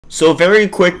So very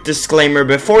quick disclaimer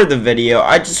before the video,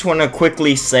 I just want to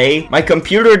quickly say my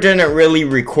computer didn't really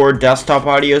record desktop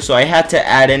audio, so I had to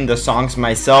add in the songs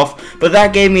myself, but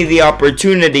that gave me the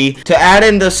opportunity to add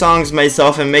in the songs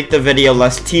myself and make the video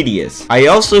less tedious. I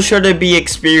also shouldn't be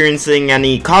experiencing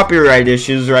any copyright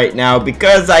issues right now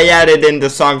because I added in the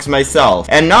songs myself,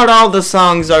 and not all the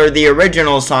songs are the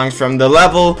original songs from the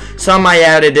level. Some I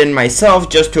added in myself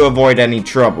just to avoid any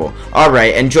trouble.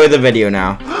 Alright, enjoy the video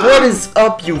now. What is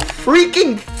up, you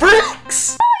freaking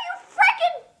fricks? Oh,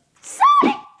 you freaking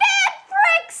Sonic fan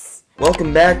fricks!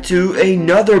 Welcome back to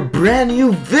another brand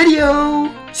new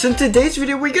video. So in today's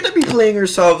video, we're gonna be playing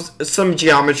ourselves some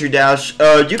Geometry Dash.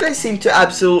 You guys seem to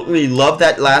absolutely love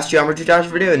that last Geometry Dash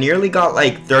video. It nearly got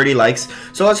like 30 likes.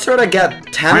 So let's try to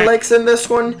get 10 likes in this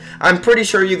one. I'm pretty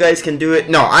sure you guys can do it.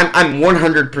 No, I'm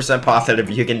 100% positive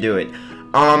you can do it.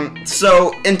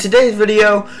 So in today's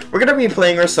video, we're gonna be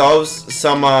playing ourselves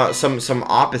some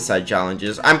Oppiside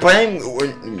challenges. I'm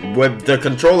playing with the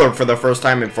controller for the first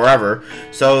time in forever,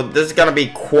 so this is gonna be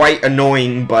quite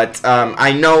annoying. But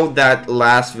I know that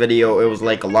last video it was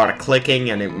like a lot of clicking,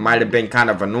 and it might have been kind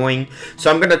of annoying.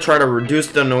 So I'm gonna try to reduce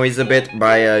the noise a bit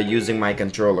by using my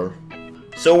controller.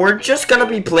 So we're just gonna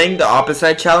be playing the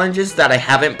Oppiside challenges that I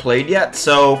haven't played yet.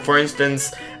 So for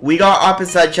instance, we got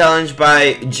Oppiside challenge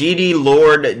by GD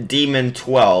Lord Demon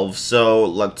 12. So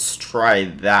let's try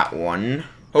that one.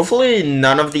 Hopefully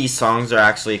none of these songs are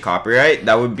actually copyright.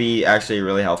 That would be actually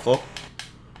really helpful.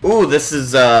 Ooh, this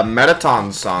is a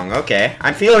Metaton's song. Okay,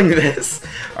 I'm feeling this.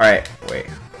 Alright, wait.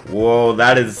 Whoa,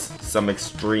 that is some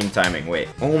extreme timing. Wait.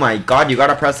 Oh my god, you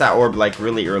gotta press that orb like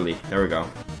really early. There we go.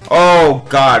 Oh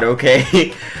god,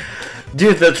 okay.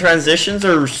 Dude, the transitions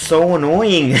are so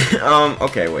annoying.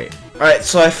 Okay, wait. Alright,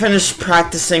 so I finished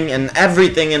practicing and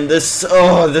everything in this.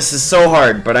 Oh, this is so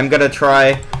hard, but I'm gonna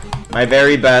try my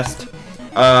very best.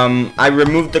 I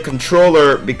removed the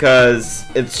controller because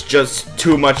it's just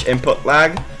too much input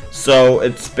lag. So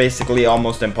it's basically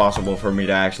almost impossible for me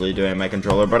to actually do it in my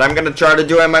controller. But I'm gonna try to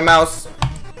do it in my mouse.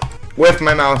 With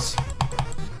my mouse.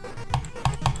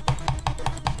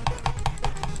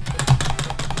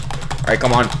 Alright,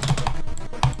 come on.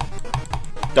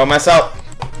 Don't mess up.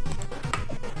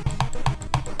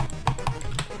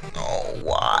 Oh,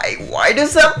 why? Why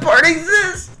does that part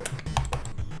exist?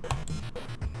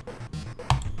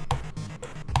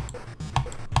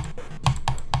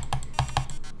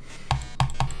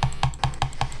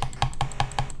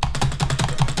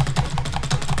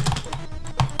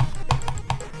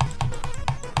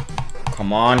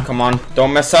 Come on, come on.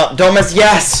 Don't mess up. Don't mess.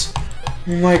 Yes!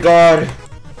 Oh my god.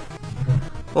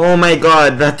 Oh my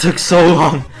god, that took so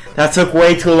long. That took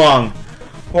way too long.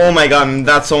 Oh my god, and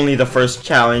that's only the first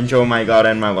challenge. Oh my god,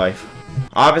 in my life.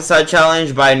 Oppiside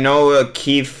challenge by Noah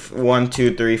Keefe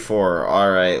 1234.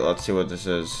 Alright, let's see what this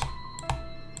is.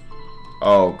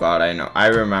 Oh god, I know. I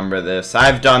remember this.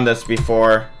 I've done this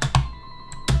before.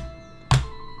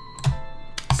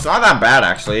 It's not that bad,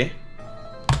 actually.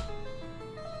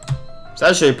 It's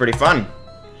actually pretty fun.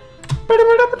 I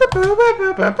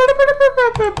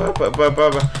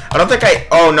don't think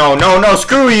oh no,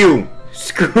 screw you!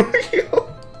 Screw you!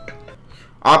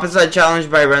 Oppiside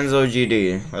challenge by Renzo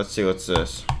GD. Let's see what's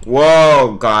this.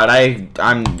 Whoa, god,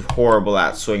 I'm horrible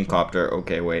at swing copter.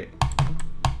 Okay, wait.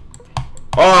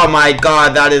 Oh my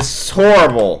god, that is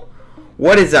horrible.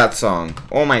 What is that song?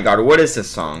 Oh my god, what is this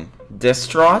song?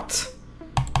 Distraught?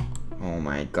 Oh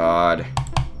my god.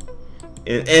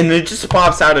 And it just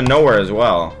pops out of nowhere as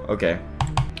well. Okay.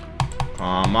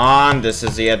 Come on, this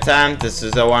is the attempt. This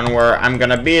is the one where I'm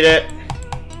gonna beat it.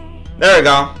 There we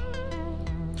go.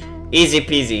 Easy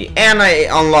peasy. And I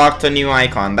unlocked a new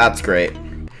icon. That's great.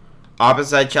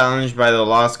 Oppiside challenge by the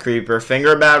Lost Creeper.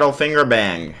 Finger battle, finger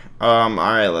bang.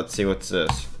 Alright, let's see what's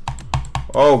this.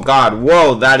 Oh god,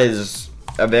 whoa, that is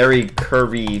a very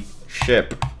curvy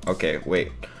ship. Okay,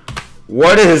 wait.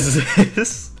 What is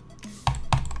this?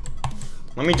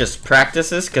 Let me just practice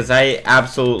this because I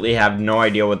absolutely have no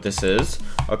idea what this is.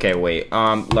 Okay, wait.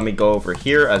 Let me go over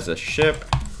here as a ship.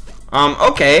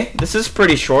 Okay, this is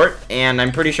pretty short, and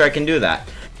I'm pretty sure I can do that.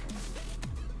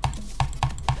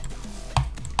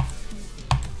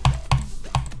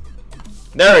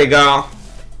 There we go.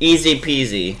 Easy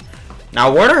peasy.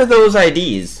 Now, what are those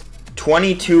IDs?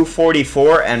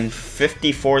 2244 and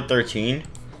 5413.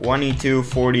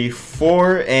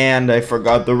 2244, and I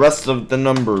forgot the rest of the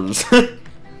numbers.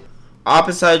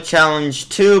 Oppiside challenge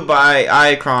 2 by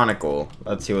iChronicle.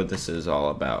 Let's see what this is all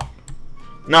about.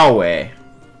 No way.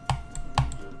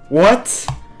 What?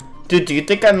 Dude, do you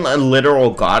think I'm a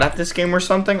literal god at this game or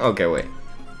something? Okay, wait.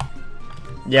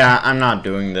 Yeah, I'm not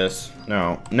doing this.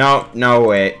 No, no, no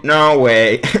way, no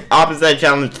way. Opposite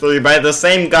challenge 3 by the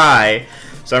same guy.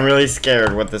 So I'm really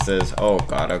scared what this is. Oh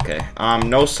god, okay.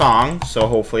 No song, so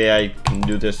hopefully I can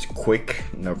do this quick.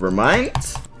 Never mind.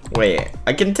 Wait,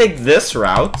 I can take this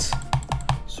route.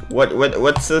 So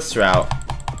what's this route?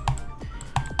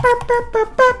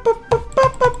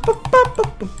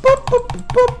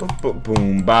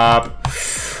 Boom bop.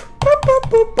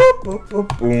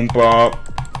 Boom bop.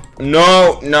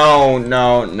 No, no,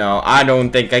 no, no. I don't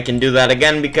think I can do that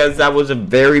again because that was a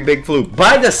very big fluke.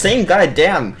 By the same guy,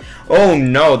 damn. Oh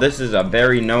no, this is a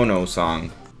very no-no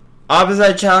song.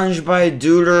 Oppiside challenge by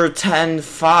Duder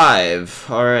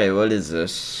 10-5. Alright, what is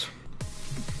this?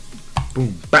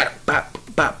 Boom.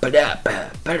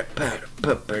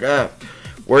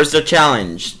 Where's the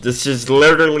challenge? This is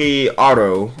literally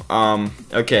auto.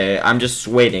 Okay, I'm just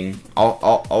waiting.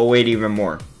 I'll wait even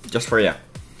more. Just for you.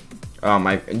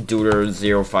 My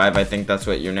Duder05, I think that's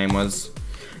what your name was.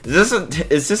 Is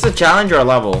this a challenge or a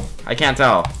level? I can't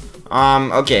tell.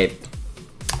 Okay.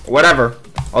 Whatever.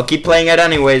 I'll keep playing it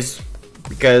anyways.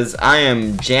 Because I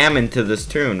am jamming to this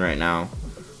tune right now.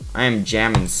 I am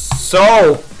jamming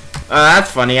so... that's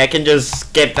funny. I can just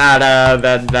skip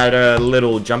that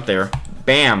little jump there.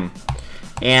 Bam.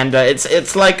 And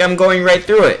it's like I'm going right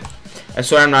through it. I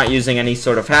swear I'm not using any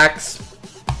sort of hacks.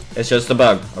 It's just a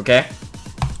bug, okay?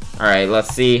 Alright,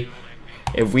 let's see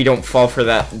if we don't fall for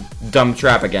that dumb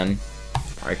trap again.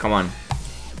 Alright, come on.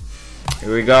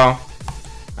 Here we go.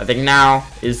 I think now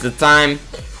is the time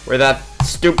where that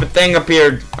stupid thing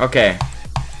appeared. Okay.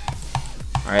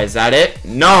 Alright, is that it?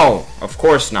 No! Of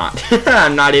course not.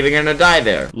 I'm not even gonna die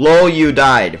there. Lol, you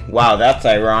died. Wow, that's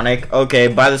ironic. Okay,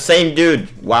 by the same dude.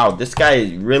 Wow, this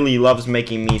guy really loves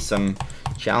making me some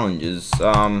challenges.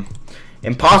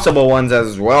 Impossible ones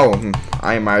as well,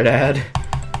 I might add.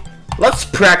 Let's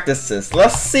practice this.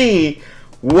 Let's see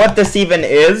what this even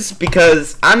is,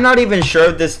 because I'm not even sure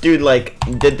if this dude, like,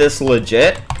 did this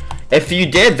legit. If you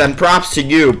did, then props to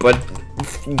you, but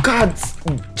God,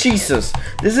 Jesus,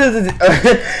 this is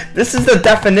this is the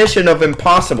definition of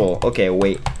impossible. Okay,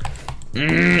 wait.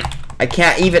 I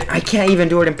can't even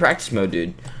do it in practice mode,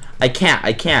 dude. I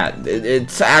can't.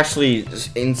 It's actually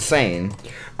insane.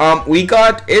 We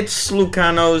got It's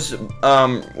Lucano's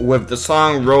with the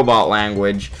song Robot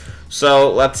Language.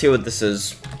 So let's see what this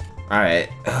is. Alright,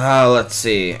 let's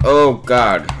see. Oh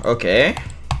god, okay.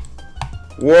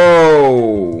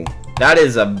 Whoa, that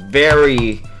is a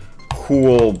very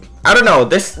cool, I don't know,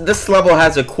 this level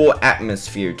has a cool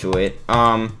atmosphere to it.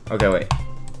 Okay, wait.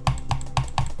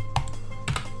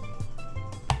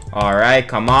 Alright,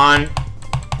 come on.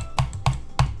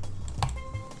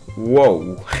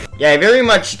 Whoa. Yeah, I very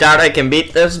much doubt I can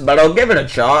beat this, but I'll give it a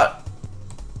shot.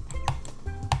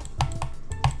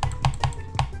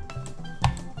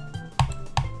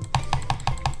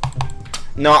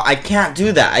 No, I can't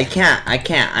do that. I can't.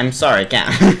 I'm sorry, I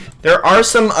can't. There are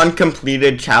some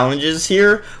uncompleted challenges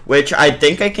here, which I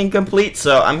think I can complete,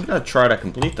 so I'm gonna try to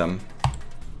complete them.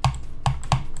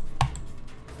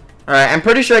 Alright, I'm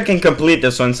pretty sure I can complete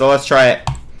this one, so let's try it.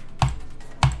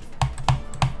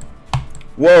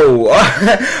 Whoa,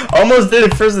 almost did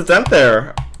it first attempt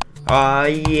there.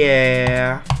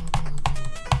 Yeah.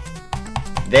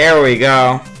 There we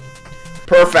go.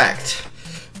 Perfect.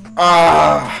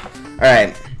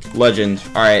 Alright, legend.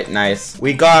 Alright, nice.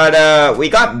 We got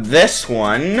this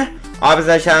one.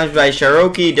 Oppiside challenge by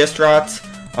Cherokee, Distraught.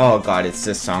 Oh god, it's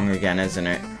this song again, isn't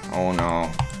it? Oh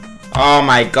no. Oh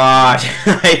my god.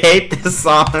 I hate this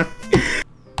song.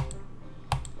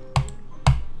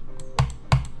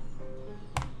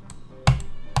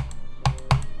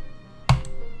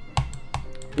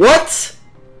 What?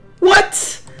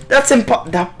 What? That's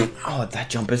that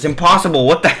jump is impossible.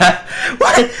 What the heck?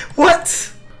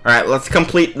 What? Alright, let's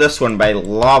complete this one by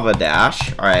Lava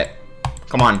Dash. Alright.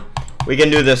 Come on. We can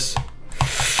do this.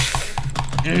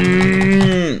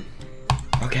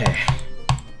 Okay.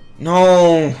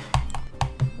 No.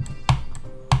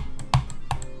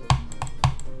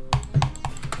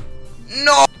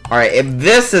 No. Alright, if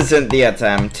this isn't the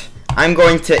attempt, I'm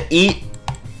going to eat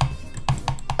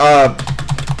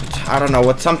I don't know,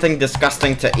 what's something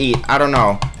disgusting to eat? I don't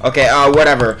know. Okay,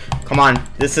 whatever. Come on,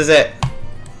 this is it.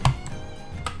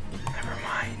 Never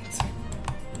mind.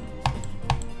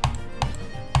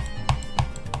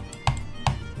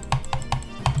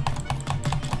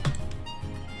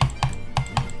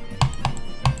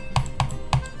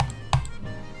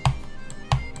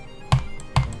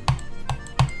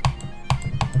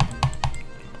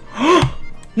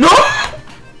 No!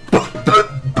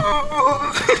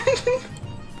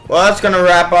 Well, that's gonna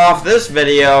wrap off this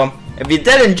video. If you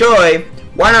did enjoy,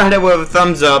 why not hit it with a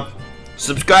thumbs up,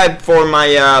 subscribe for my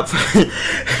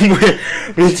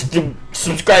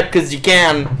subscribe because you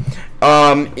can,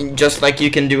 just like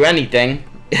you can do anything.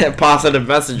 Positive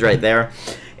message right there.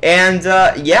 And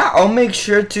yeah, I'll make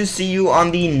sure to see you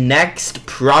on the next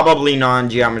probably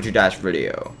non-Geometry Dash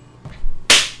video.